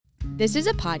This is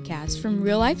a podcast from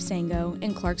Real Life Sango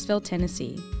in Clarksville,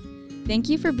 Tennessee. Thank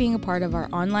you for being a part of our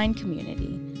online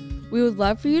community. We would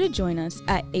love for you to join us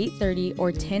at 8:30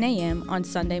 or 10 a.m. on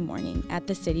Sunday morning at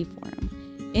the City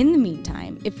Forum. In the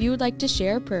meantime, if you would like to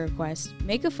share a prayer request,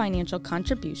 make a financial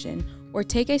contribution, or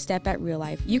take a step at Real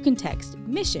Life, you can text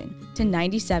MISSION to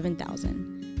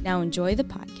 97,000. Now enjoy the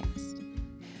podcast.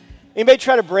 Anybody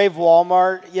try to brave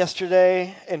Walmart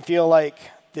yesterday and feel like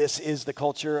this is the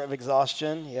culture of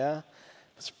exhaustion? Yeah?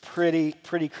 It's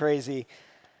pretty crazy.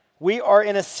 We are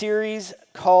in a series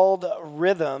called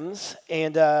Rhythms,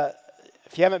 and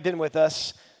if you haven't been with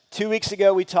us, 2 weeks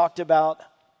ago we talked about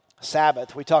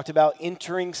Sabbath. We talked about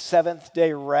entering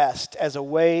seventh-day rest as a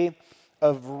way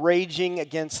of raging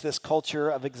against this culture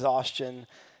of exhaustion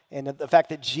and the fact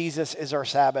that Jesus is our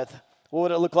Sabbath. What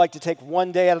would it look like to take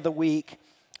one day out of the week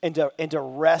and to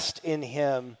rest in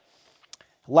Him?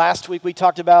 Last week we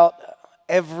talked about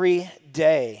every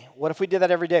day. What if we did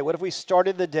that every day? What if we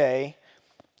started the day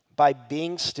by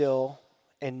being still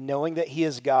and knowing that He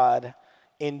is God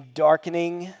and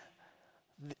darkening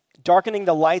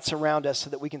the lights around us so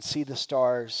that we can see the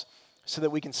stars, so that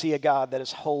we can see a God that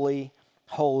is holy,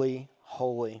 holy,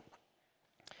 holy.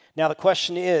 Now the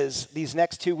question is, these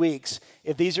next 2 weeks,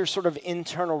 if these are sort of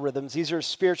internal rhythms, these are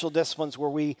spiritual disciplines where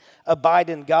we abide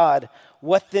in God,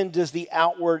 what then does the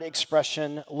outward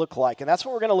expression look like? And that's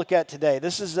what we're going to look at today.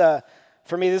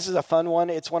 For me, this is a fun one.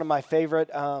 It's one of my favorite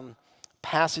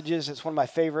passages. It's one of my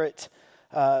favorite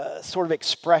sort of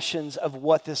expressions of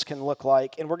what this can look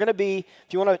like. And we're going to be,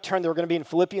 if you want to turn there, we're going to be in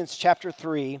Philippians chapter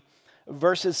 3,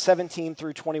 verses 17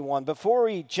 through 21. Before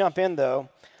we jump in, though,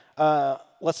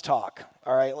 let's talk,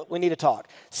 all right? We need to talk.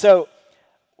 So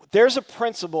there's a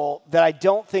principle that I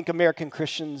don't think American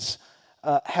Christians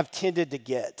have tended to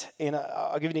get. And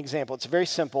I'll give you an example. It's a very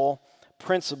simple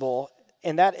principle,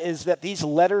 and that is that these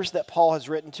letters that Paul has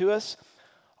written to us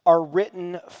are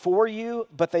written for you,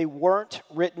 but they weren't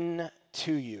written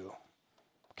to you.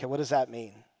 Okay, what does that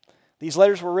mean? These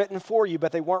letters were written for you,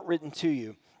 but they weren't written to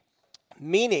you.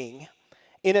 Meaning,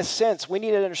 in a sense, we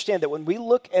need to understand that when we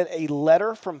look at a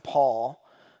letter from Paul,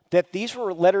 that these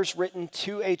were letters written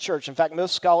to a church. In fact,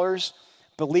 most scholars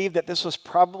believe that this was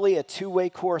probably a two-way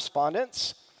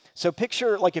correspondence. So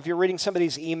picture, like if you're reading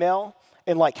somebody's email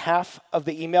and like half of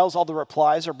the emails, all the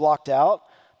replies are blocked out.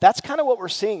 That's kind of what we're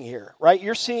seeing here, right?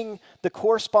 You're seeing the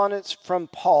correspondence from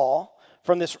Paul,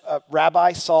 from this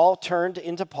Rabbi Saul turned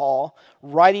into Paul,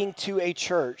 writing to a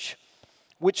church,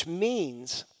 which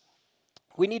means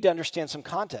we need to understand some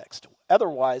context.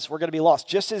 Otherwise, we're going to be lost.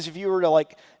 Just as if you were to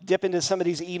like dip into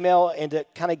somebody's email and to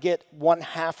kind of get one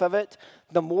half of it,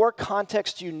 the more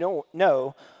context you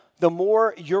know, the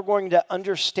more you're going to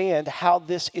understand how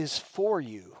this is for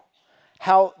you,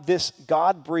 how this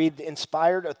God-breathed,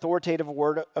 inspired, authoritative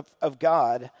word of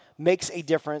God makes a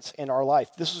difference in our life.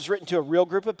 This was written to a real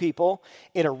group of people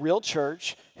in a real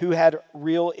church who had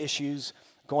real issues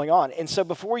going on. And so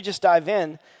before we just dive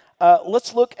in,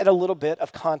 let's look at a little bit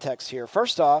of context here.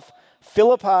 First off,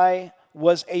 Philippi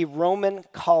was a Roman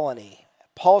colony.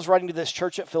 Paul's writing to this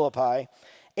church at Philippi,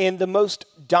 and the most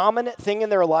dominant thing in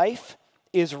their life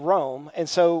is Rome. And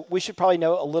so we should probably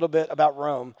know a little bit about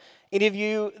Rome. Any of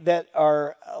you that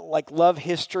are love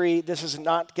history, this is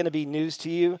not going to be news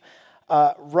to you.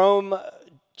 Rome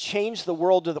changed the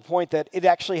world to the point that it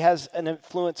actually has an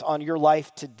influence on your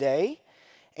life today.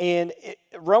 And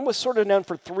Rome was sort of known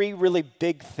for three really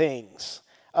big things.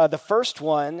 The first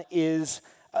one is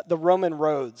the Roman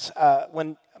roads.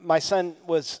 When my son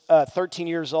was 13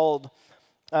 years old,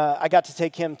 I got to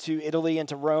take him to Italy and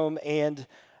to Rome, and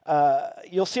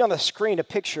you'll see on the screen a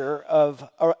picture of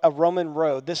a Roman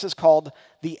road. This is called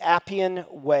the Appian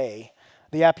Way.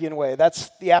 The Appian Way. That's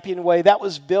the Appian Way. That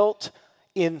was built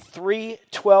in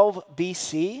 312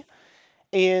 BC,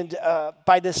 and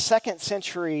by the 2nd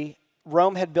century,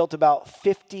 Rome had built about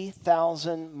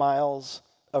 50,000 miles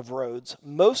of roads,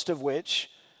 most of which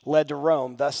led to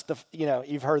Rome. Thus,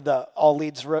 you've heard the all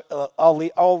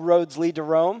roads lead to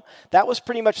Rome. That was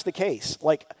pretty much the case.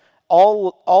 Like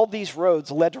all these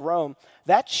roads led to Rome.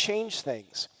 That changed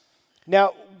things.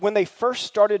 Now, when they first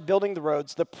started building the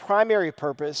roads, the primary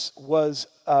purpose was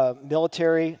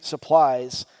military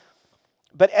supplies.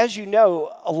 But as you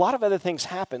know, a lot of other things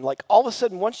happened. Like all of a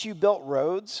sudden, once you built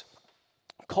roads,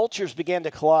 cultures began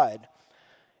to collide.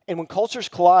 And when cultures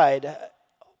collide,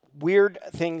 weird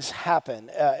things happen.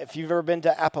 If you've ever been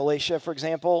to Appalachia, for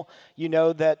example, you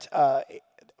know that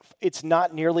it's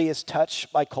not nearly as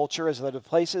touched by culture as other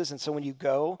places. And so when you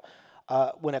go,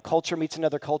 when a culture meets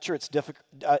another culture,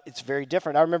 it's very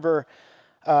different. I remember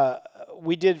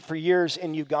we did for years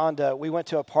in Uganda. We went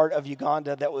to a part of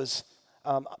Uganda that was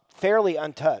fairly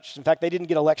untouched. In fact, they didn't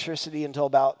get electricity until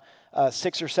about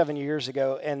 6 or 7 years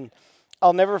ago. And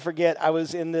I'll never forget, I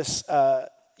was in this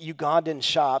Ugandan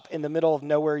shop in the middle of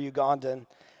nowhere, Ugandan,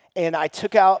 and I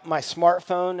took out my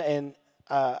smartphone and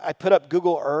I put up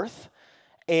Google Earth,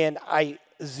 and I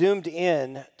zoomed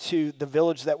in to the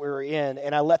village that we were in,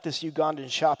 and I let this Ugandan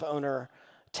shop owner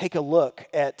take a look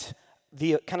at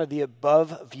the kind of the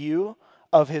above view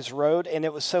of his road, and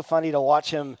it was so funny to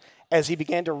watch him as he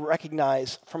began to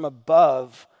recognize from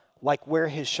above like where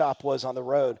his shop was on the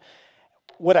road.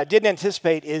 What I didn't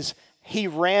anticipate is he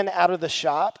ran out of the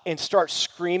shop and starts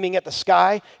screaming at the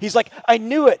sky. He's like, I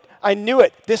knew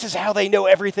it. This is how they know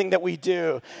everything that we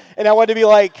do. And I wanted to be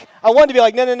like,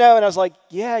 no. And I was like,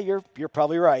 yeah, you're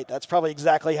probably right. That's probably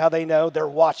exactly how they know. They're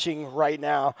watching right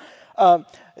now.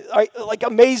 Like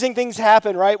amazing things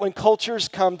happen, right? When cultures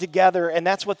come together, and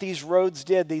that's what these roads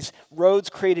did. These roads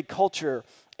created culture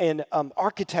and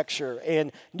architecture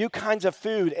and new kinds of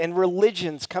food and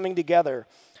religions coming together.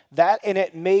 And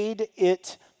it made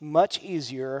it much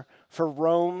easier for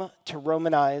Rome to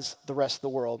Romanize the rest of the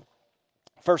world.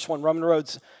 First one, Roman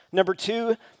roads. Number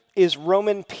 2 is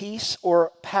Roman peace,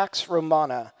 or Pax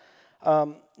Romana.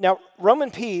 Now, Roman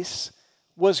peace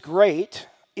was great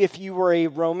if you were a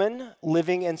Roman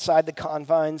living inside the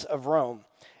confines of Rome.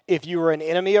 If you were an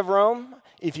enemy of Rome,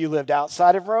 if you lived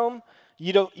outside of Rome,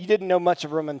 you didn't know much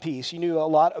of Roman peace. You knew a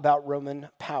lot about Roman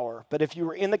power. But if you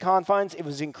were in the confines, it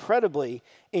was incredibly,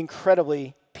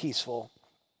 incredibly peaceful.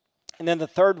 And then the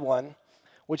third one,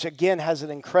 which again has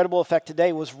an incredible effect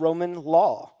today, was Roman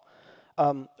law.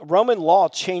 Roman law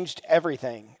changed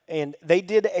everything, and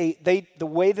the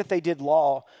way that they did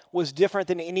law was different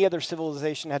than any other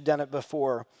civilization had done it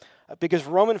before, because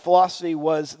Roman philosophy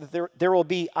was that there will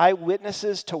be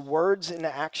eyewitnesses to words and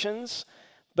actions,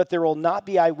 but there will not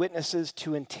be eyewitnesses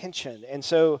to intention. And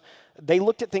so they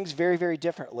looked at things very, very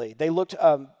differently. They looked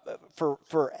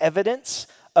for evidence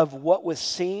of what was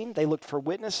seen. They looked for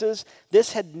witnesses.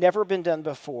 This had never been done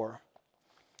before.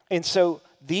 And so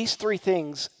these 3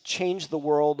 things changed the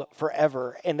world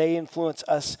forever, and they influence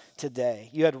us today.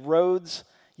 You had roads,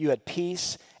 you had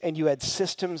peace, and you had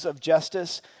systems of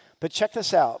justice. But check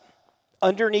this out.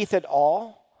 Underneath it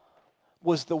all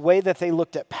was the way that they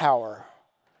looked at power.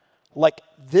 Like,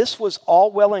 this was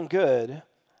all well and good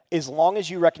as long as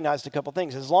you recognized a couple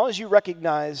things. As long as you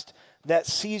recognized that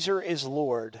Caesar is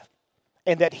Lord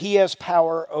and that he has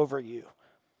power over you.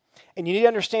 And you need to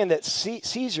understand that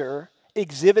Caesar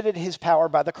exhibited his power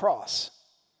by the cross.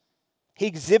 He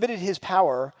exhibited his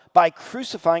power by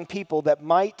crucifying people that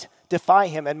might defy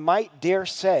him and might dare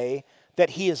say that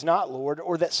he is not Lord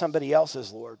or that somebody else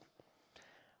is Lord.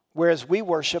 Whereas we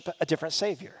worship a different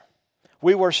Savior.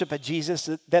 We worship a Jesus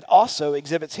that also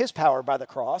exhibits his power by the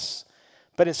cross,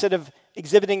 but instead of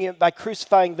exhibiting it by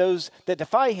crucifying those that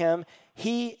defy him,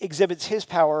 he exhibits his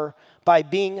power by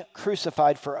being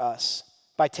crucified for us,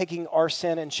 by taking our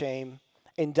sin and shame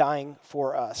and dying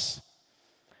for us.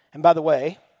 And by the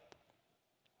way,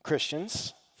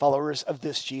 Christians, followers of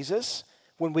this Jesus,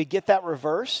 when we get that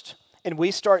reversed and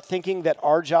we start thinking that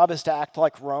our job is to act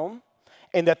like Rome,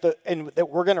 and that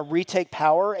we're going to retake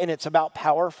power, and it's about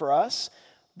power for us,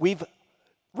 we've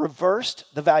reversed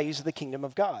the values of the kingdom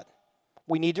of God.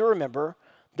 We need to remember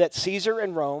that Caesar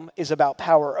and Rome is about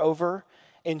power over,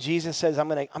 and Jesus says, I'm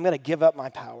going to give up my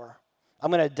power.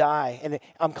 I'm going to die, and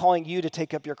I'm calling you to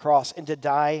take up your cross and to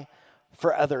die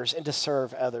for others and to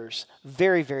serve others.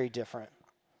 Very, very different.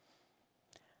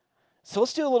 So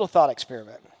let's do a little thought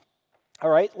experiment. All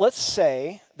right, let's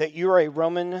say that you are a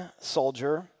Roman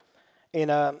soldier.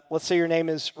 Let's say your name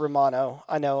is Romano.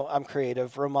 I know, I'm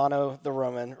creative. Romano the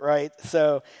Roman, right?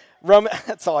 So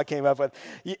that's all I came up with.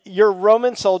 You're a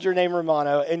Roman soldier named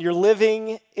Romano, and you're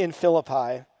living in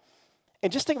Philippi.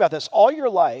 And just think about this. All your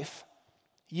life,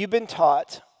 you've been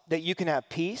taught that you can have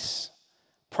peace,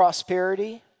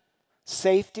 prosperity,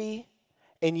 safety,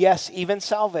 and yes, even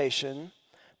salvation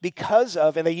because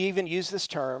of, and they even use this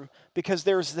term, because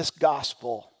there's this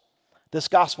gospel,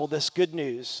 this good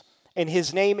news. And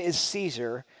his name is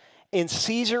Caesar, and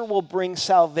Caesar will bring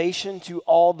salvation to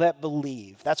all that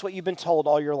believe. That's what you've been told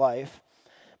all your life.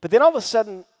 But then all of a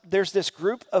sudden, there's this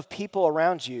group of people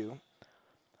around you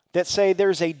that say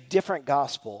there's a different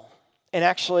gospel, and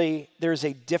actually there's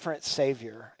a different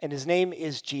Savior, and his name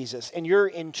is Jesus, and you're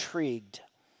intrigued.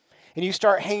 And you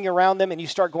start hanging around them, and you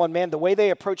start going, man, the way they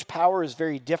approach power is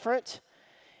very different,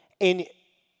 and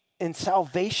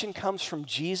salvation comes from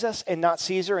Jesus and not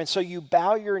Caesar. And so you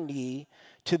bow your knee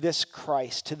to this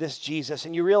Christ, to this Jesus,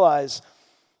 and you realize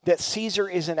that Caesar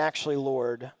isn't actually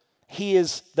Lord. He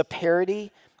is the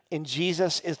parody, and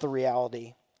Jesus is the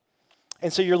reality.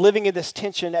 And so you're living in this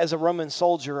tension as a Roman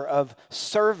soldier of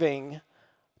serving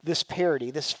this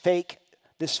parody, this fake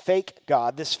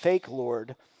God, this fake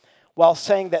Lord, while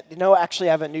saying that, no, actually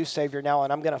I have a new Savior now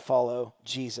and I'm going to follow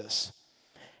Jesus.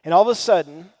 And all of a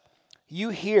sudden, you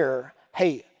hear,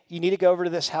 hey, you need to go over to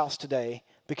this house today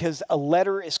because a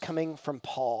letter is coming from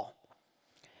Paul.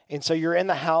 And so you're in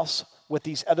the house with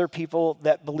these other people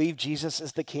that believe Jesus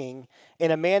is the king,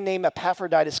 and a man named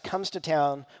Epaphroditus comes to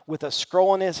town with a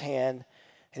scroll in his hand,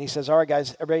 and he says, all right,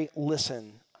 guys, everybody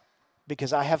listen,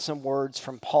 because I have some words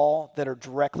from Paul that are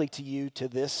directly to you, to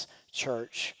this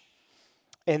church.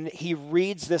 And he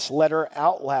reads this letter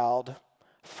out loud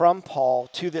from Paul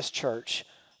to this church.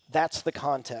 That's the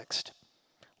context.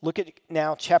 Look at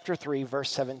now chapter 3, verse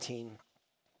 17.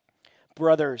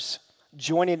 Brothers,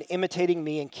 join in imitating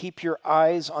me and keep your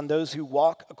eyes on those who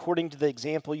walk according to the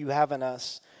example you have in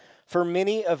us. For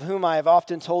many of whom I have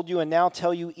often told you and now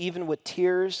tell you even with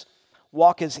tears,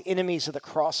 walk as enemies of the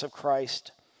cross of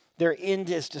Christ. Their end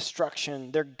is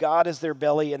destruction. Their God is their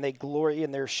belly, and they glory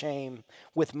in their shame,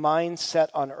 with minds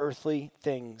set on earthly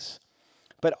things.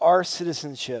 But our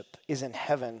citizenship is in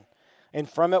heaven, and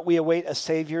from it we await a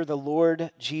Savior, the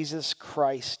Lord Jesus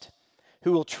Christ,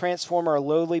 who will transform our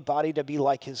lowly body to be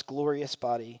like his glorious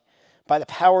body, by the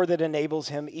power that enables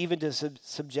him even to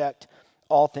subject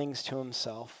all things to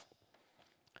himself.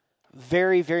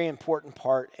 Very, very important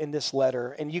part in this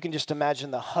letter, and you can just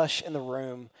imagine the hush in the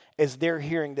room as they're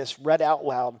hearing this read out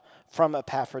loud from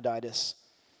Epaphroditus.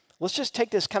 Let's just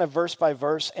take this kind of verse by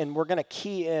verse, and we're going to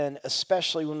key in,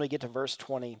 especially when we get to verse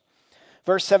 20.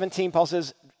 Verse 17, Paul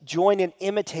says, join in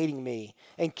imitating me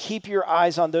and keep your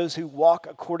eyes on those who walk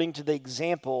according to the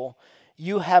example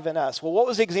you have in us. Well, what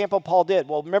was the example Paul did?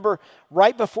 Well, remember,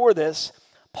 right before this,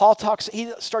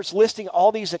 he starts listing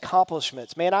all these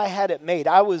accomplishments. Man, I had it made.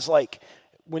 I was like,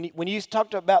 when you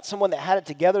talked about someone that had it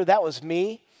together, that was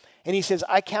me. And he says,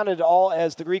 I counted it all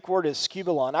as, the Greek word is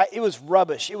skubalon. It was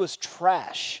rubbish. It was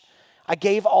trash. I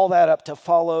gave all that up to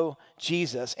follow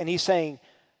Jesus. And he's saying,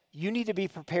 you need to be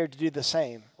prepared to do the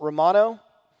same. Romano,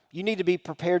 you need to be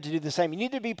prepared to do the same. You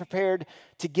need to be prepared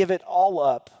to give it all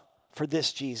up for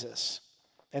this Jesus.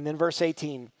 And then verse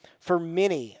 18, for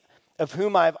many of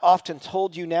whom I have often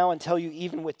told you now and tell you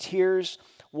even with tears,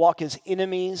 walk as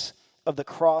enemies of the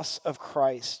cross of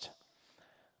Christ.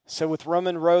 So with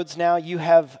Roman roads now, you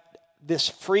have this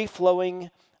free-flowing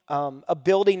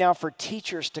ability now for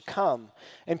teachers to come.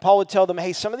 And Paul would tell them,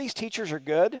 hey, some of these teachers are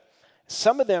good.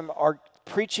 Some of them are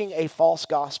preaching a false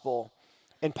gospel.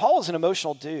 And Paul is an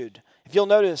emotional dude. If you'll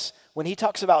notice, when he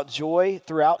talks about joy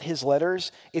throughout his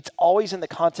letters, it's always in the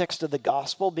context of the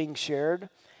gospel being shared.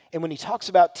 And when he talks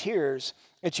about tears,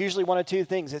 it's usually one of two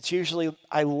things. It's usually,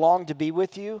 I long to be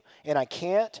with you and I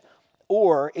can't,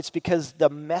 or it's because the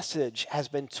message has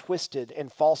been twisted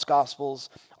and false gospels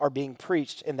are being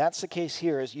preached. And that's the case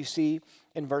here, as you see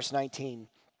in verse 19.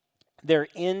 Their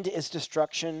end is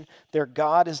destruction, their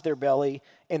God is their belly,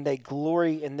 and they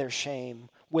glory in their shame,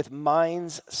 with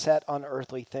minds set on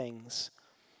earthly things.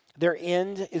 Their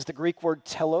end is the Greek word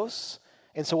telos.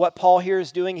 And so what Paul here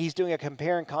is doing, he's doing a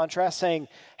compare and contrast, saying,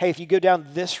 hey, if you go down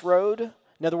this road,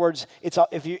 in other words, if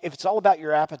it's all about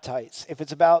your appetites, if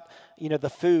it's about the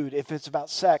food, if it's about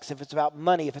sex, if it's about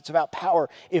money, if it's about power,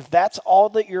 if that's all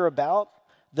that you're about,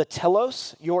 the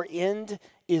telos, your end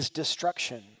is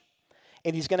destruction.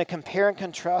 And he's going to compare and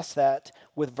contrast that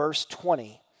with verse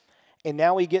 20. And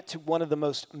now we get to one of the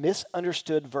most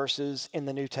misunderstood verses in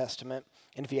the New Testament.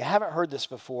 And if you haven't heard this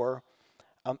before,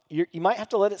 you might have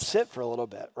to let it sit for a little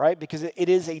bit, right? Because it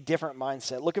is a different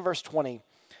mindset. Look at verse 20.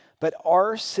 But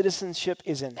our citizenship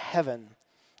is in heaven,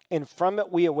 and from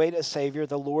it we await a Savior,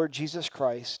 the Lord Jesus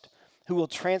Christ, who will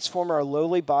transform our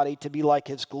lowly body to be like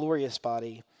his glorious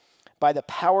body, by the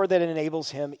power that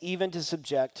enables him even to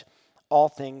subject all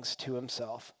things to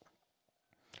himself.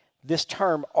 This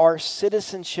term, our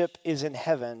citizenship is in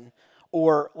heaven,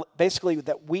 or basically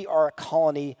that we are a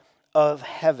colony of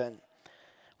heaven.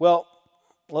 Well,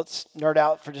 let's nerd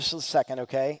out for just a second,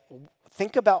 okay?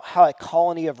 Think about how a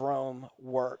colony of Rome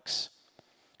works.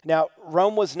 Now,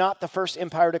 Rome was not the first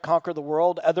empire to conquer the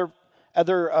world. Other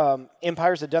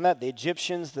empires had done that, the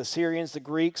Egyptians, the Syrians, the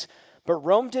Greeks. But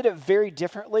Rome did it very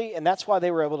differently, and that's why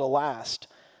they were able to last.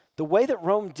 The way that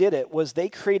Rome did it was they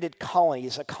created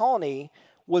colonies. A colony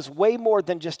was way more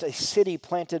than just a city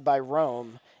planted by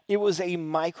Rome. It was a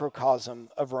microcosm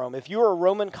of Rome. If you were a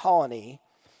Roman colony,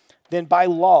 then by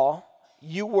law,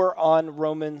 you were on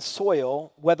Roman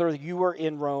soil, whether you were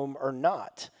in Rome or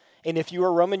not. And if you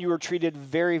were Roman, you were treated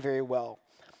very, very well.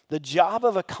 The job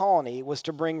of a colony was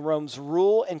to bring Rome's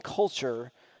rule and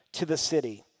culture to the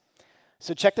city.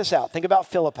 So check this out. Think about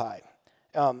Philippi.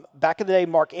 Back in the day,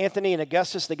 Mark Antony and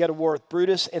Augustus, they go to war with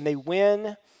Brutus and they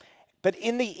win. But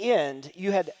in the end,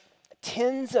 you had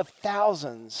tens of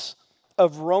thousands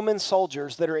of Roman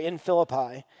soldiers that are in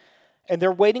Philippi, and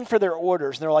they're waiting for their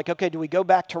orders. And they're like, okay, do we go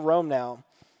back to Rome now?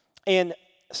 And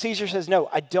Caesar says, no,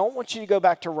 I don't want you to go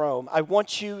back to Rome. I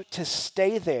want you to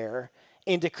stay there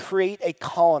and to create a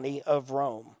colony of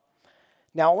Rome.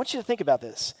 Now, I want you to think about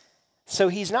this. So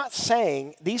he's not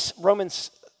saying these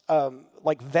Romans,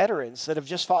 like veterans that have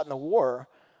just fought in the war,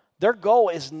 their goal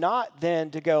is not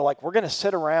then to go like, we're going to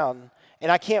sit around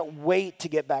and I can't wait to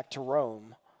get back to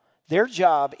Rome. Their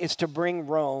job is to bring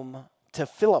Rome to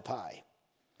Philippi.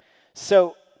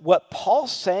 So what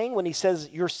Paul's saying when he says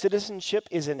your citizenship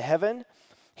is in heaven,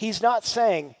 he's not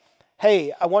saying,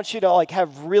 hey, I want you to like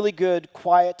have really good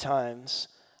quiet times,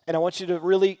 and I want you to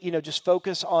really, just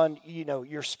focus on,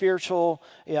 your spiritual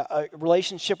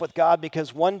relationship with God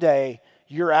because one day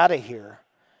you're out of here.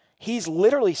 He's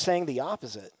literally saying the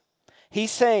opposite.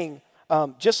 He's saying,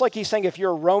 just like he's saying if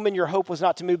you're a Roman, your hope was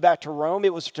not to move back to Rome,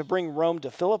 it was to bring Rome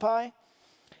to Philippi.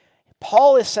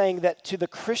 Paul is saying that to the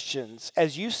Christians,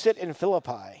 as you sit in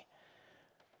Philippi,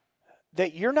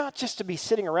 that you're not just to be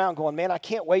sitting around going, man, I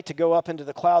can't wait to go up into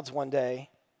the clouds one day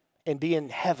and be in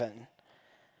heaven.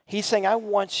 He's saying, I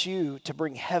want you to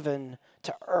bring heaven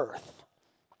to earth.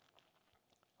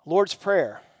 Lord's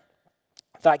Prayer,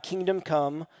 thy kingdom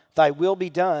come, thy will be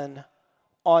done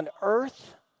on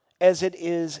earth as it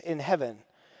is in heaven.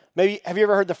 Maybe, have you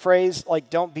ever heard the phrase, like,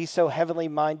 don't be so heavenly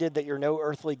minded that you're no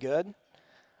earthly good?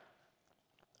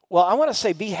 Well, I want to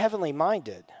say be heavenly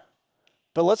minded.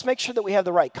 But let's make sure that we have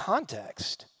the right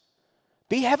context.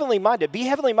 Be heavenly minded. Be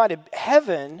heavenly minded.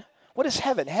 Heaven, what is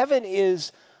heaven? Heaven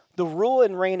is the rule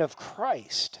and reign of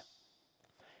Christ.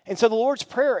 And so the Lord's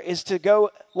Prayer is to go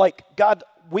like, God,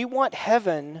 we want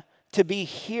heaven to be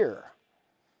here.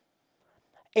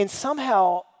 And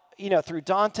somehow, through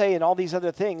Dante and all these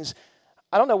other things,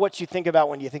 I don't know what you think about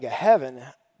when you think of heaven,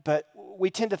 but we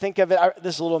tend to think of it,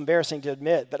 this is a little embarrassing to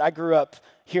admit, but I grew up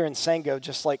here in Sango,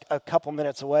 just like a couple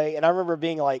minutes away, and I remember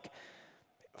being like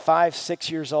 5, 6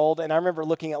 years old, and I remember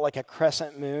looking at like a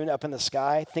crescent moon up in the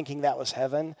sky, thinking that was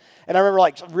heaven, and I remember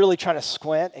like really trying to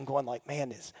squint and going like,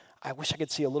 man, I wish I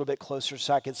could see a little bit closer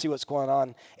so I could see what's going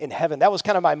on in heaven. That was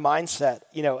kind of my mindset,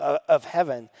 of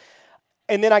heaven.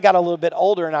 And then I got a little bit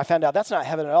older and I found out that's not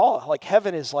heaven at all. Like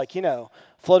heaven is like,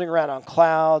 floating around on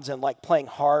clouds and like playing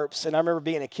harps. And I remember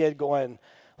being a kid going,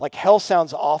 like, hell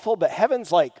sounds awful, but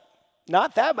heaven's like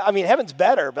not that. I mean, heaven's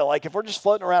better, but like if we're just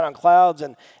floating around on clouds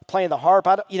and playing the harp,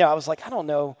 I was like, I don't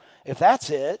know if that's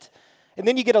it. And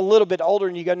then you get a little bit older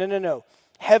and you go, no.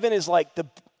 Heaven is like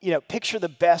picture the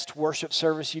best worship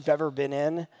service you've ever been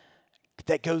in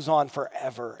that goes on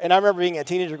forever. And I remember being a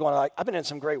teenager going like, I've been in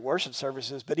some great worship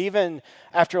services, but even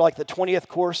after like the 20th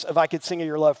course of I Could Sing of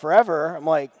Your Love Forever, I'm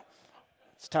like,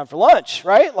 it's time for lunch,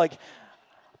 right? Like,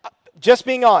 just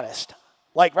being honest,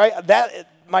 like, right, that,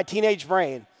 my teenage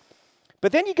brain.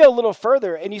 But then you go a little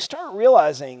further and you start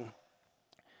realizing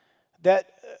that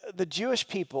the Jewish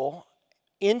people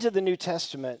into the New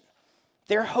Testament,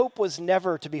 their hope was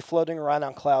never to be floating around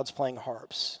on clouds playing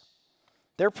harps.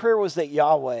 Their prayer was that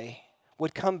Yahweh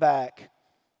would come back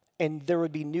and there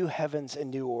would be new heavens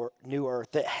and new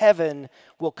earth, that heaven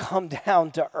will come down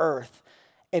to earth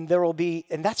and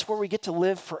and that's where we get to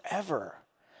live forever.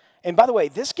 And by the way,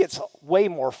 this gets way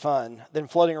more fun than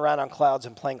floating around on clouds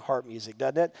and playing harp music,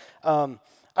 doesn't it?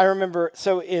 I remember,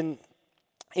 so in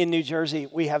New Jersey,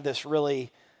 we have this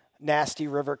really nasty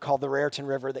river called the Raritan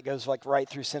River that goes like right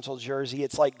through central Jersey.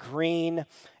 It's like green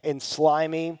and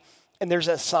slimy. And there's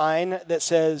a sign that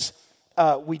says,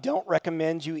 we don't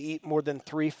recommend you eat more than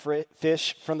 3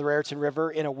 fish from the Raritan River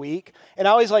in a week. And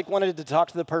I always like wanted to talk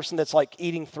to the person that's like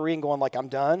eating 3 and going like, I'm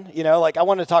done. Like I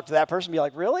wanted to talk to that person and be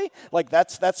like, really? Like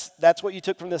that's what you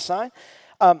took from this sign?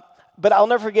 But I'll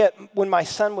never forget when my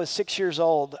son was 6 years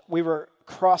old, we were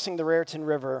crossing the Raritan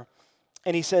River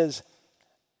and he says,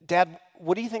 Dad,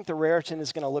 what do you think the Raritan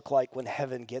is going to look like when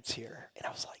heaven gets here? And I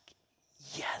was like,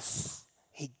 yes,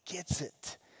 he gets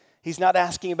it. He's not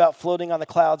asking about floating on the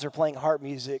clouds or playing harp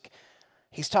music.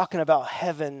 He's talking about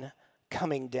heaven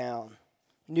coming down.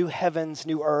 New heavens,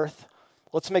 new earth.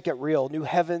 Let's make it real. New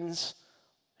heavens,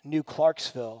 new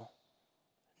Clarksville,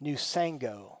 new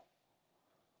Sango.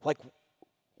 Like,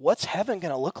 what's heaven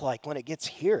going to look like when it gets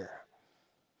here?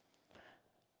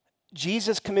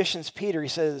 Jesus commissions Peter. He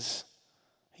says,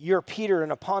 you're Peter,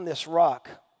 and upon this rock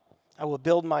I will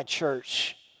build my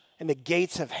church, and the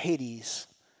gates of Hades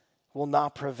will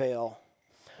not prevail.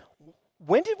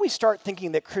 When did we start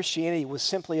thinking that Christianity was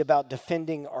simply about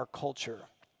defending our culture?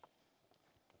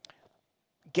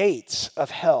 Gates of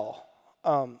hell.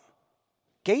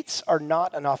 gates are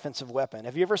not an offensive weapon.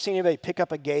 Have you ever seen anybody pick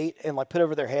up a gate and like put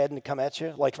over their head and come at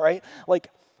you? Like, right? Like,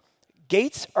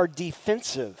 gates are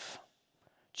defensive.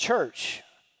 Church,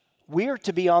 we are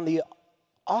to be on the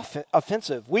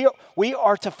offensive. We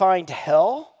are to find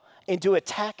hell and to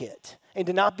attack it and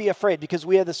to not be afraid because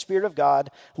we have the Spirit of God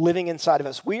living inside of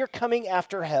us. We are coming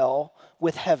after hell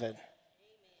with heaven.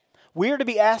 We are to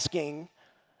be asking,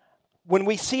 when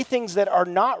we see things that are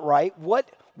not right,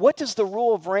 what does the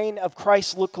rule of reign of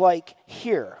Christ look like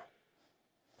here?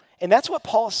 And that's what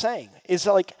Paul is saying, is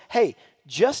like, hey,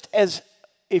 just as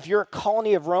if you're a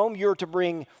colony of Rome, you're to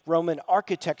bring Roman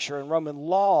architecture and Roman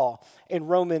law and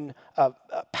Roman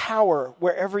power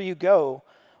wherever you go.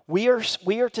 We are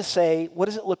to say, what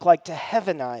does it look like to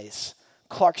heavenize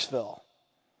Clarksville?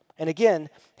 And again,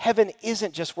 heaven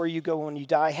isn't just where you go when you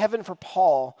die. Heaven for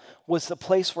Paul was the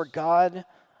place where God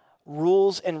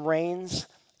rules and reigns,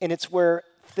 and it's where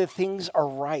the things are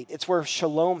right. It's where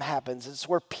shalom happens. It's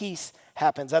where peace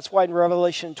happens. That's why in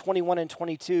Revelation 21 and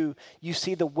 22, you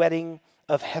see the wedding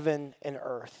of heaven and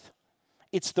earth.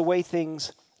 It's the way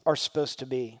things are supposed to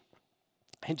be.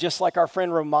 And just like our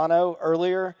friend Romano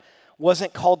earlier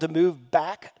wasn't called to move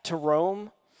back to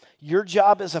Rome, your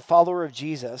job as a follower of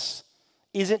Jesus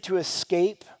isn't to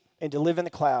escape and to live in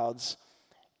the clouds.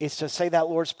 It's to say that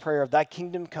Lord's Prayer of thy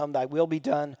kingdom come, thy will be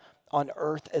done on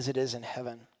earth as it is in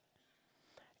heaven.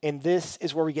 And this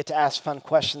is where we get to ask fun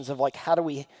questions of like, how do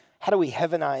we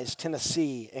heavenize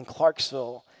Tennessee and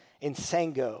Clarksville and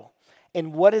Sango?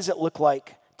 And what does it look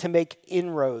like to make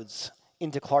inroads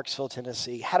into Clarksville,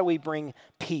 Tennessee? How do we bring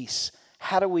peace?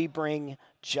 How do we bring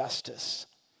justice?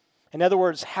 In other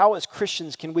words, how as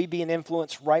Christians can we be an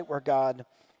influence right where God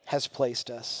has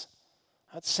placed us?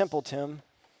 That's simple, Tim.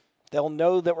 They'll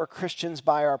know that we're Christians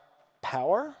by our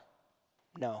power?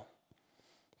 No.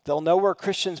 They'll know we're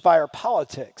Christians by our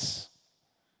politics?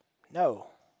 No.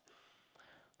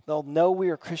 They'll know we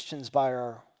are Christians by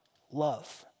our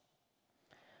love.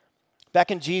 Back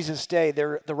in Jesus' day,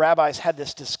 the rabbis had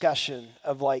this discussion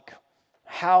of like,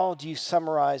 how do you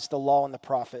summarize the law and the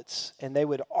prophets? And they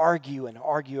would argue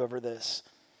over this.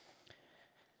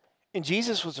 And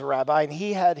Jesus was a rabbi, and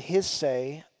he had his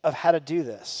say of how to do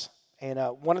this. And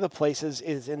one of the places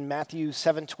is in Matthew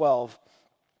 7:12,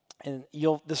 and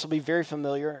this will be very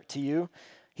familiar to you.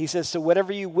 He says, so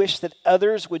whatever you wish that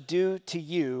others would do to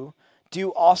you, do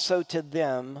also to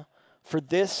them, for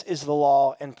this is the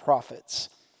law and prophets.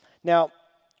 Now,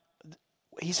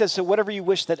 he says, so whatever you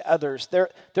wish that others, there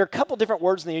are a couple different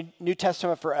words in the New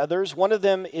Testament for others. One of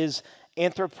them is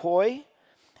anthropoi,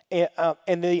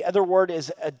 and the other word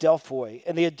is adelphoi.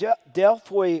 And the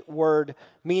adelphoi word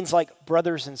means like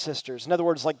brothers and sisters. In other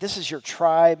words, like this is your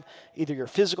tribe, either your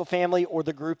physical family or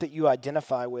the group that you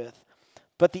identify with.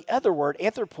 But the other word,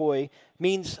 anthropoi,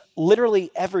 means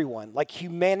literally everyone, like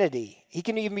humanity. He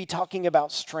can even be talking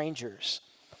about strangers.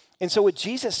 And so what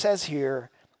Jesus says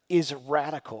here is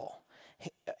radical.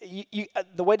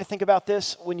 The way to think about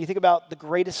this, when you think about the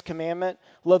greatest commandment,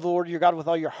 love the Lord your God with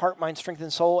all your heart, mind, strength,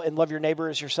 and soul, and love your neighbor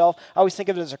as yourself, I always think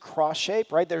of it as a cross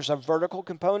shape, right? There's a vertical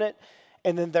component,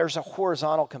 and then there's a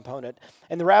horizontal component.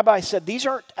 And the rabbi said these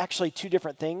aren't actually two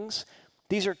different things.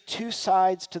 These are two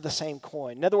sides to the same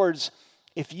coin. In other words,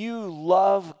 if you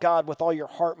love God with all your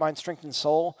heart, mind, strength, and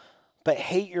soul, but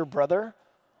hate your brother,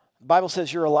 the Bible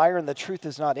says you're a liar and the truth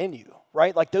is not in you,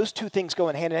 right? Like those two things go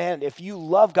in hand. If you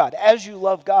love God, as you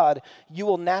love God, you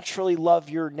will naturally love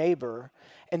your neighbor.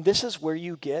 And this is where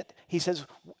you get, he says,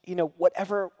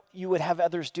 whatever you would have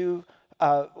others do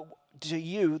to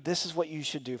you, this is what you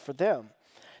should do for them.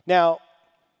 Now,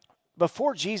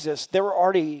 before Jesus, there were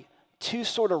already two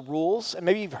sort of rules, and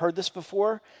maybe you've heard this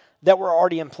before, that were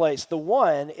already in place. The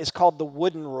one is called the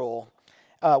wooden rule.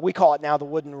 We call it now the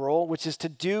wooden rule, which is to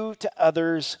do to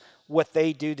others what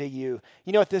they do to you.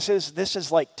 You know what this is? This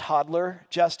is like toddler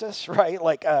justice, right?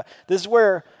 Like this is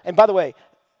where, and by the way,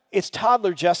 it's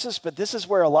toddler justice, but this is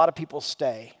where a lot of people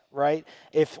stay, right?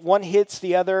 If one hits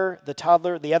the other, the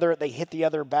toddler, they hit the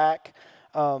other back.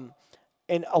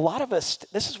 And a lot of us,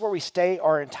 this is where we stay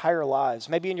our entire lives.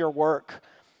 Maybe in your work,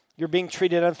 you're being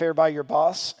treated unfair by your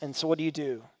boss, and so what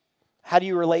do? How do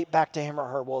you relate back to him or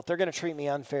her? Well, if they're going to treat me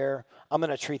unfair, I'm going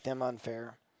to treat them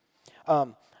unfair.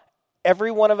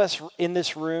 Every one of us in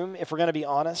this room, if we're going to be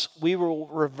honest, we will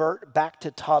revert back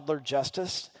to toddler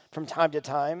justice from time to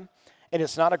time, and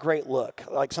it's not a great look.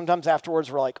 Like sometimes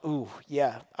afterwards we're like, ooh,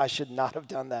 yeah, I should not have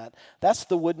done that. That's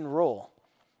the wooden rule.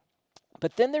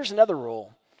 But then there's another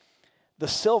rule, the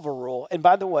silver rule. And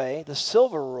by the way, the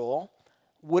silver rule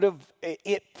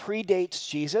it predates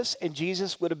Jesus, and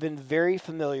Jesus would have been very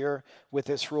familiar with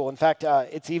this rule. In fact,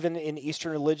 it's even in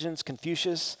Eastern religions.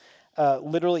 Confucius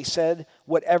literally said,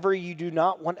 whatever you do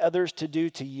not want others to do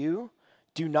to you,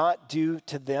 do not do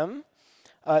to them.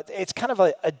 It's kind of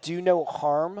a do no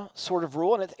harm sort of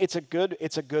rule, and it's a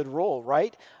good rule,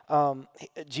 right?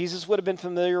 Jesus would have been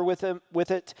familiar with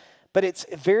it, but it's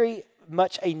very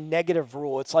much a negative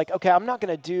rule. It's like, okay, I'm not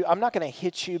going to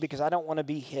hit you because I don't want to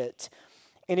be hit.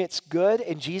 And it's good,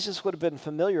 and Jesus would have been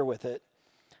familiar with it.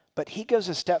 But he goes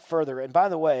a step further. And by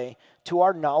the way, to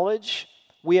our knowledge,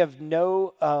 we have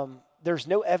there's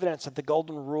no evidence that the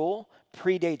golden rule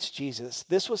predates Jesus.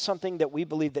 This was something that we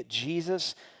believe that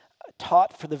Jesus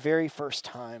taught for the very first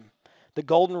time. The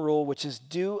golden rule, which is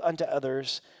do unto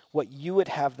others what you would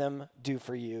have them do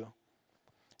for you.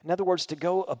 In other words, to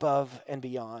go above and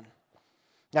beyond.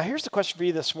 Now, here's the question for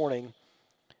you this morning.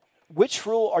 Which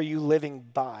rule are you living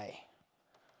by?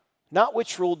 Not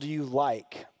which rule do you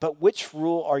like, but which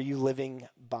rule are you living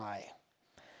by?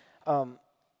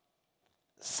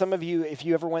 Some of you, if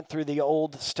you ever went through the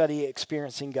old study,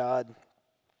 Experiencing God,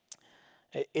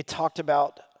 it talked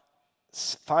about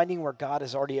finding where God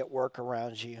is already at work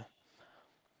around you.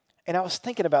 And I was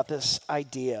thinking about this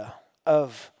idea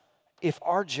of if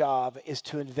our job is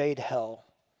to invade hell,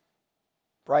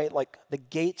 right? Like the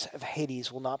gates of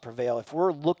Hades will not prevail. If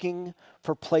we're looking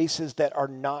for places that are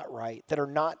not right, that are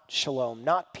not shalom,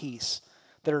 not peace,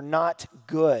 that are not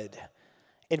good,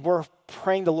 and we're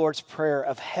praying the Lord's Prayer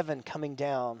of heaven coming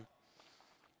down,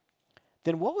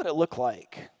 then what would it look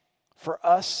like for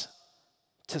us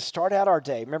to start out our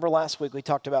day? Remember last week we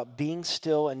talked about being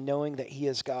still and knowing that he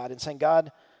is God and saying,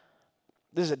 God,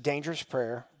 this is a dangerous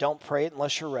prayer. Don't pray it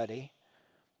unless you're ready.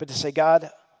 But to say, God,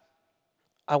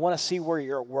 I want to see where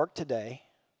you're at work today.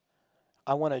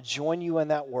 I want to join you in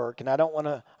that work, and I don't want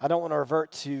to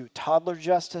revert to toddler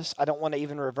justice. I don't want to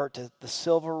even revert to the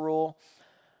silver rule.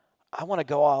 I want to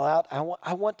go all out.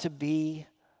 I want to be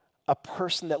a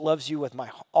person that loves you with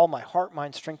all my heart,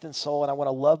 mind, strength, and soul, and I want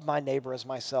to love my neighbor as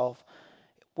myself.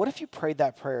 What if you prayed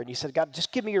that prayer and you said, God,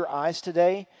 just give me your eyes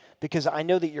today because I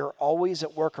know that you're always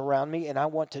at work around me, and I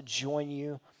want to join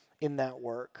you in that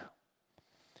work.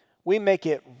 We make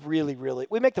it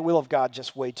we make the will of God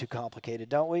just way too complicated,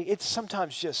 don't we? It's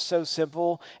sometimes just so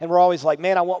simple, and we're always like,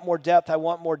 man, I want more depth, I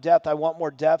want more depth, I want more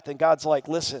depth, and God's like,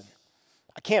 listen,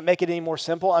 I can't make it any more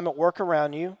simple. I'm at work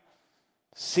around you.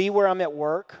 See where I'm at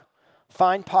work,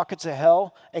 find pockets of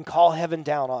hell, and call heaven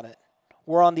down on it.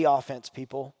 We're on the offense,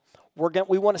 people.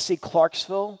 We want to see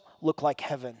Clarksville look like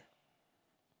heaven.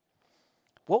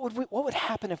 What would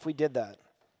happen if we did that?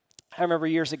 I remember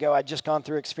years ago, I'd just gone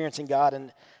through Experiencing God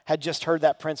and had just heard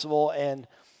that principle, and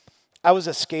I was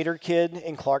a skater kid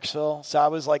in Clarksville, so I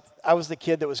was the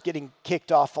kid that was getting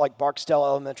kicked off like Barksdale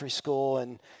Elementary School,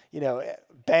 and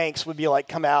Banks would be like,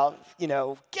 come out,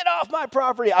 get off my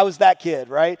property. I was that kid,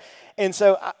 right? And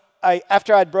so I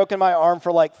after I'd broken my arm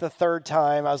for like the third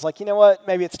time, I was like, you know what,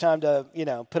 maybe it's time to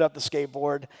put up the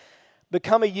skateboard,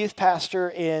 become a youth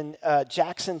pastor in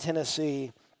Jackson,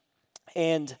 Tennessee,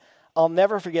 and I'll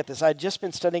never forget this. I had just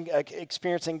been studying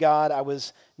Experiencing God. I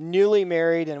was newly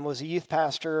married and was a youth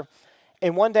pastor.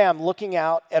 And one day I'm looking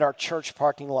out at our church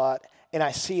parking lot, and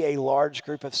I see a large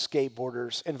group of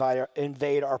skateboarders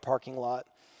invade our parking lot.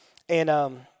 And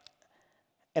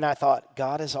I thought,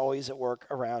 God is always at work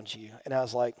around you. And I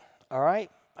was like, all right,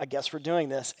 I guess we're doing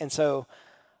this. And so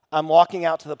I'm walking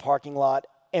out to the parking lot,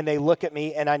 and they look at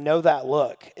me, and I know that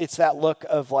look. It's that look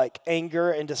of like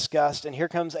anger and disgust, and here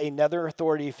comes another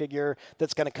authority figure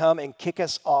that's going to come and kick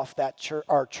us off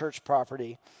our church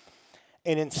property.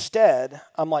 And instead,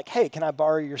 I'm like, hey, can I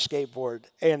borrow your skateboard?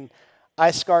 And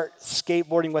I start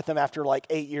skateboarding with them after like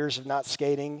 8 years of not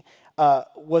skating.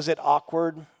 Was it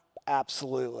awkward?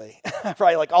 Absolutely.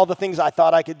 Right? Like all the things I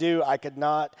thought I could do, I could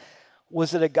not.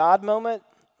 Was it a God moment?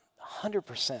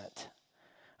 100%.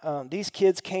 These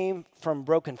kids came from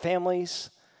broken families,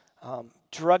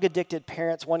 drug-addicted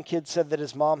parents. One kid said that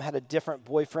his mom had a different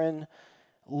boyfriend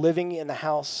living in the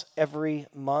house every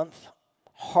month.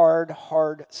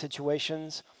 Hard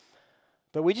situations.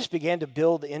 But we just began to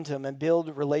build into them and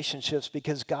build relationships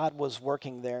because God was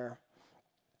working there.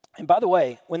 And by the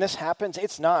way, when this happens,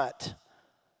 it's not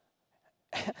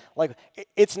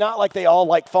like they all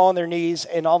like fall on their knees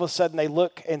and all of a sudden they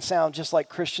look and sound just like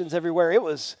Christians everywhere. It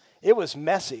was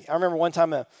messy. I remember one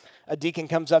time a deacon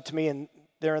comes up to me and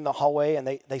they're in the hallway and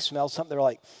they smell something. They're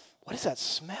like, what is that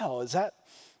smell? Is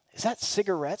that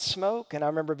cigarette smoke? And I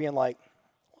remember being like,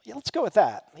 yeah, let's go with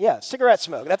that. Yeah, cigarette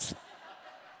smoke. That's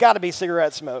got to be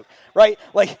cigarette smoke, right?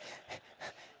 Like,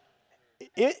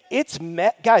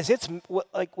 guys, it's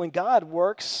like when God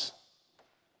works,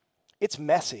 it's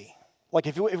messy. Like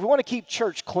if we want to keep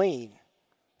church clean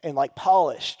and like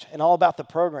polished and all about the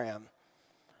program,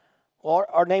 Well,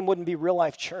 our name wouldn't be Real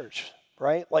Life Church,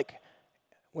 right? Like,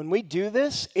 when we do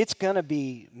this, it's going to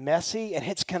be messy and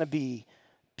it's going to be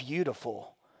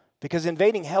beautiful because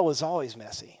invading hell is always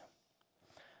messy.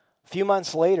 A few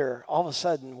months later, all of a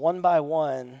sudden, one by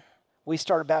one, we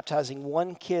started baptizing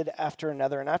one kid after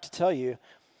another. And I have to tell you,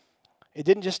 it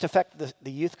didn't just affect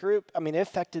the youth group. I mean, it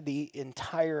affected the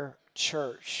entire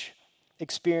church.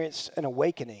 Experienced an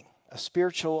awakening, a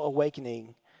spiritual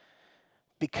awakening,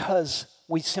 because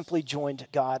we simply joined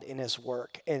God in his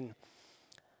work. And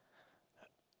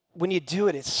when you do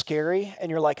it, it's scary. And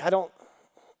you're like, I don't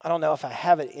know if I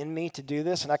have it in me to do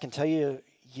this. And I can tell you,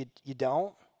 you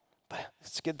don't. But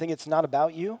it's a good thing it's not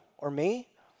about you or me,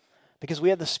 because we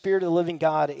have the Spirit of the living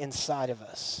God inside of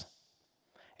us.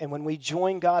 And when we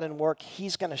join God in work,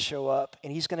 he's going to show up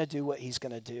and he's going to do what he's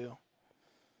going to do.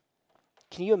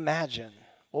 Can you imagine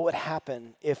what would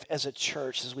happen if, as a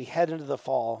church, as we head into the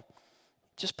fall,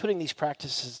 just putting these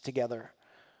practices together,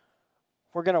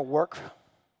 we're going to work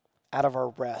out of our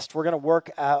rest. We're going to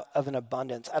work out of an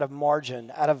abundance, out of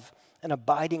margin, out of an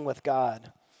abiding with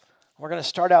God. We're going to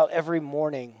start out every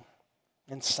morning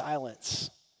in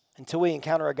silence until we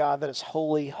encounter a God that is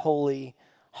holy, holy,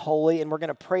 holy, and we're going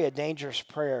to pray a dangerous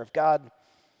prayer of, God,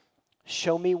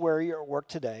 show me where you're at work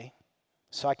today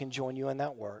so I can join you in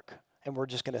that work, and we're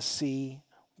just going to see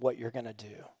what you're going to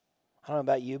do. I don't know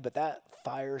about you, but that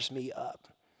fires me up.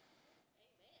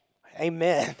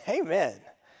 Amen. Amen.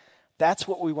 That's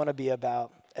what we want to be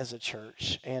about as a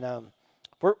church. And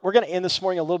we're going to end this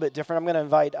morning a little bit different. I'm going to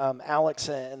invite Alex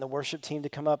and the worship team to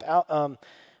come up.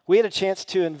 We had a chance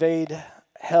to invade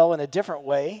hell in a different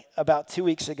way about 2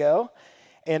 weeks ago.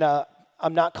 And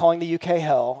I'm not calling the UK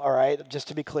hell, all right, just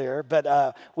to be clear.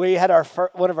 But we had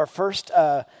one of our first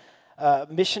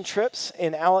mission trips,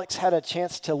 and Alex had a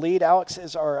chance to lead. Alex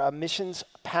is our missions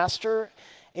pastor.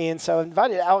 And so I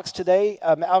invited Alex today.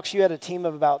 Alex, you had a team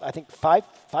of about, I think, five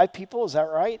people. Is that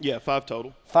right? Yeah, 5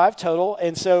 total. 5 total.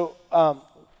 And so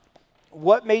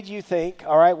what made you think,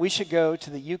 all right, we should go to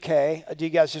the UK? Do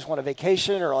you guys just want a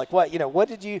vacation or like what? You know,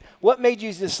 what made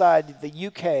you decide the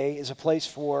UK is a place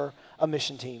for a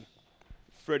mission team?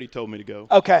 Freddie told me to go.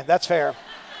 Okay, that's fair.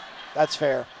 That's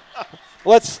fair.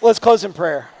 Let's close in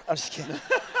prayer. I'm just kidding.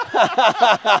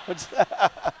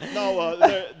 No,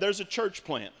 there's a church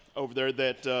plant over there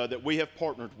that we have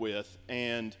partnered with,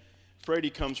 and Freddie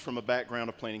comes from a background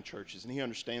of planting churches, and he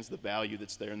understands the value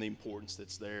that's there and the importance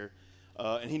that's there,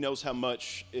 and he knows how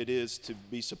much it is to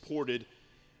be supported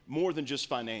more than just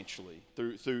financially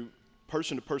through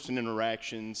person-to-person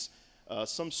interactions,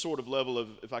 some sort of level of,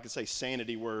 if I could say,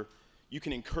 sanity, where you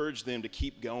can encourage them to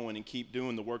keep going and keep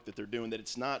doing the work that they're doing, that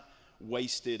it's not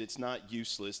wasted, it's not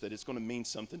useless, that it's going to mean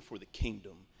something for the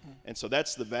kingdom. And so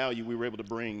that's the value we were able to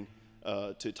bring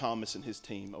to Thomas and his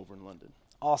team over in London.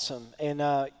 Awesome. And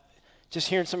just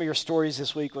hearing some of your stories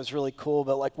this week was really cool,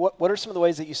 but like what are some of the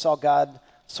ways that you saw God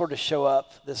sort of show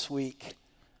up this week?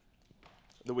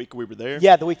 The week we were there?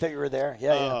 Yeah, the week that you were there.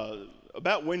 Yeah.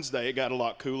 About Wednesday, it got a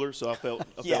lot cooler, so I felt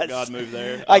Yes. God move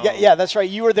there. Yeah, that's right.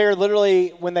 You were there literally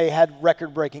when they had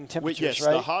record-breaking temperatures, yes,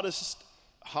 right? the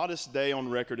hottest day on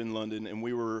record in London, and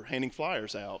we were handing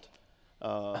flyers out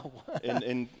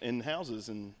in houses,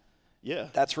 and yeah.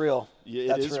 That's real.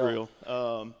 Yeah, it is real.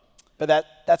 But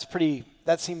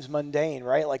that seems mundane,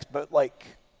 right?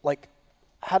 Like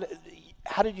how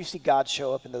did you see God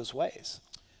show up in those ways?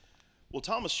 Well,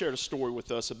 Thomas shared a story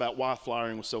with us about why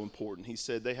flyering was so important. He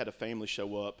said they had a family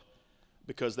show up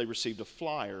because they received a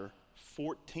flyer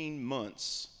 14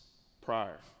 months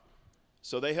prior.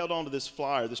 So they held on to this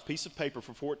flyer, this piece of paper,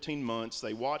 for 14 months.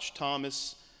 They watched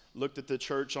Thomas, looked at the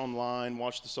church online,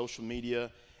 watched the social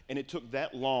media, and it took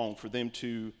that long for them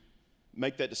to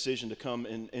make that decision to come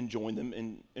and join them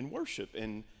in worship.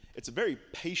 And it's a very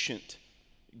patient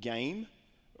game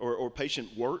or patient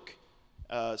work.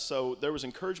 So there was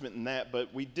encouragement in that,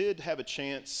 but we did have a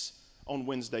chance on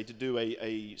Wednesday to do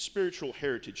a spiritual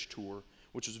heritage tour,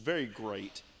 which was very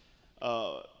great.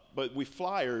 But we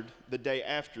flyered the day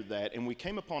after that, and we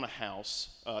came upon a house,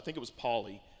 I think it was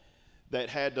Polly, that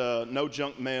had no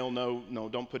junk mail, no,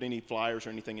 don't put any flyers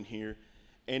or anything in here.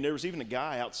 And there was even a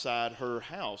guy outside her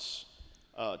house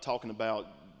talking about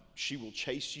she will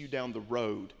chase you down the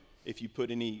road if you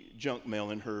put any junk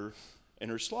mail in her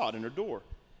slot, in her door.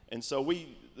 And so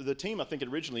the team, I think,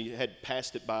 originally had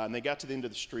passed it by, and they got to the end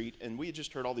of the street, and we had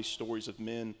just heard all these stories of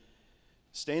men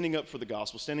standing up for the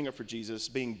gospel, standing up for Jesus,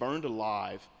 being burned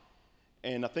alive.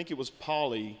 And I think it was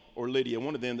Polly or Lydia,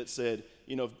 one of them, that said,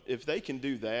 you know, if they can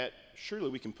do that, surely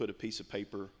we can put a piece of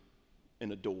paper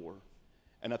in a door.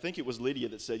 And I think it was Lydia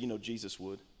that said, you know, Jesus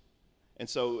would. And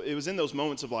so it was in those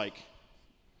moments of like,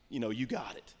 you know, you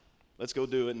got it. Let's go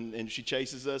do it. And if she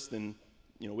chases us, then,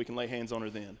 we can lay hands on her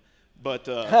then. But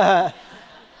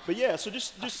yeah, so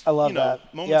just I love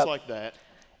that. Moments like that.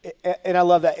 And I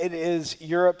love that.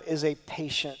 Europe is a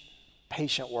patient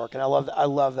work, and I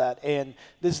love that. And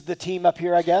this is the team up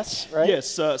here, I guess, right? Yes.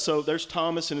 So there's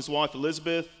Thomas and his wife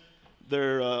Elizabeth,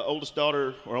 their oldest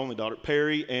daughter or only daughter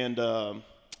Perry, and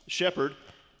Shepherd,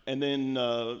 and then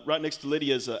right next to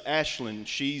Lydia is Ashlyn.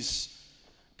 She's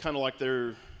kind of like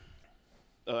their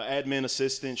admin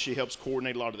assistant. She helps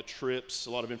coordinate a lot of the trips,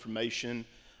 a lot of information.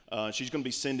 She's going to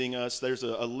be sending us. There's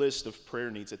a list of prayer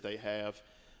needs that they have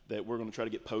that we're going to try to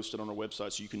get posted on our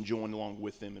website so you can join along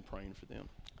with them in praying for them.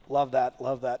 Love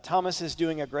that. Thomas is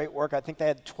doing a great work. I think they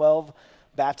had 12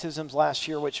 baptisms last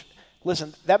year, which,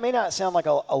 listen, that may not sound like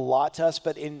a lot to us,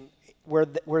 but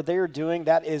where they're doing,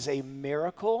 that is a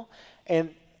miracle.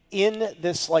 And in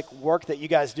this work that you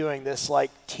guys doing, this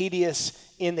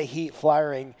tedious in the heat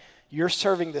flyering, you're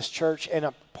serving this church and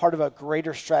a part of a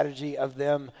greater strategy of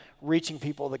them reaching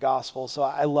people with the gospel. So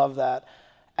I love that.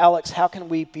 Alex, how can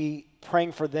we be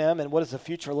praying for them, and what does the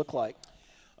future look like?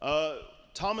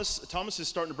 Thomas is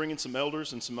starting to bring in some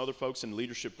elders and some other folks in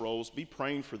leadership roles. Be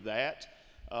praying for that,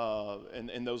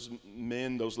 and those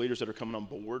men, those leaders that are coming on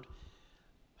board.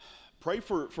 Pray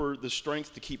for the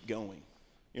strength to keep going.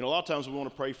 A lot of times we want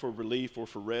to pray for relief or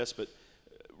for rest, but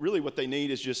really what they need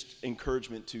is just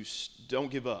encouragement to don't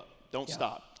give up, don't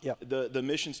stop. Yep. The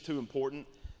mission's too important.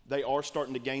 They are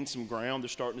starting to gain some ground. They're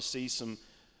starting to see some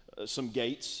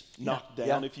gates knocked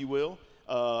down, if you will,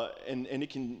 and it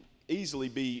can easily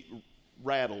be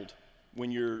rattled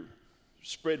when you're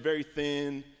spread very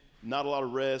thin, not a lot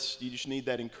of rest. You just need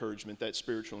that encouragement, that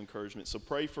spiritual encouragement. So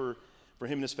pray for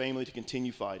him and his family to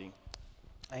continue fighting.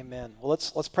 Amen. Well,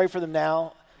 let's pray for them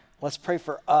now. Let's pray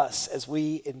for us as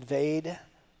we invade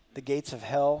the gates of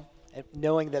hell, and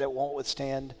knowing that it won't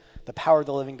withstand the power of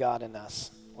the living God in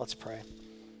us. Let's pray.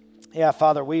 Yeah,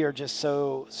 Father, we are just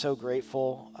so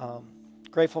grateful.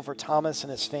 Grateful for Thomas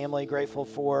and his family. Grateful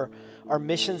for our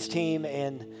missions team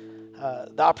and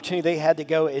the opportunity they had to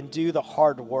go and do the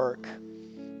hard work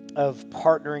of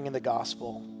partnering in the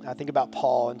gospel. I think about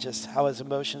Paul and just how his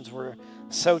emotions were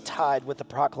so tied with the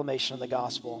proclamation of the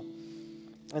gospel.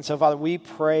 And so, Father, we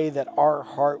pray that our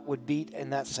heart would beat in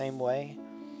that same way,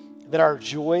 that our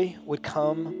joy would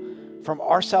come from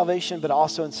our salvation, but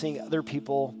also in seeing other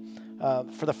people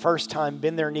for the first time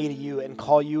bend their knee to you and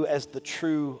call you as the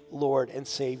true Lord and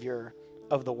Savior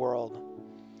of the world.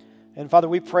 And Father,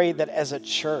 we pray that as a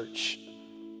church,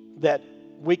 that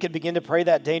we could begin to pray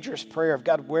that dangerous prayer of,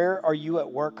 God, where are you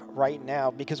at work right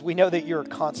now? Because we know that you're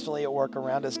constantly at work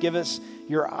around us. Give us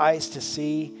your eyes to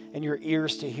see and your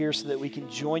ears to hear so that we can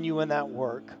join you in that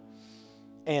work.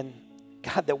 And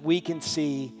God, that we can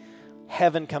see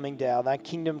heaven coming down, thy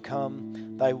kingdom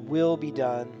come, thy will be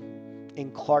done in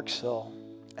Clarksville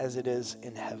as it is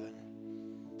in heaven.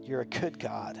 You're a good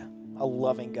God, a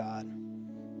loving God.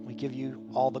 We give you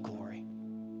all the glory.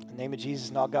 In the name of Jesus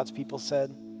and all God's people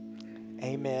said,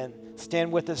 amen.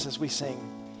 Stand with us as we sing.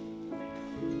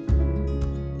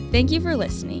 Thank you for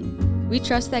listening. We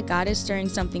trust that God is stirring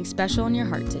something special in your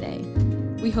heart today.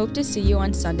 We hope to see you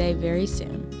on Sunday very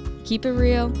soon. Keep it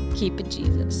real, keep it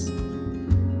Jesus.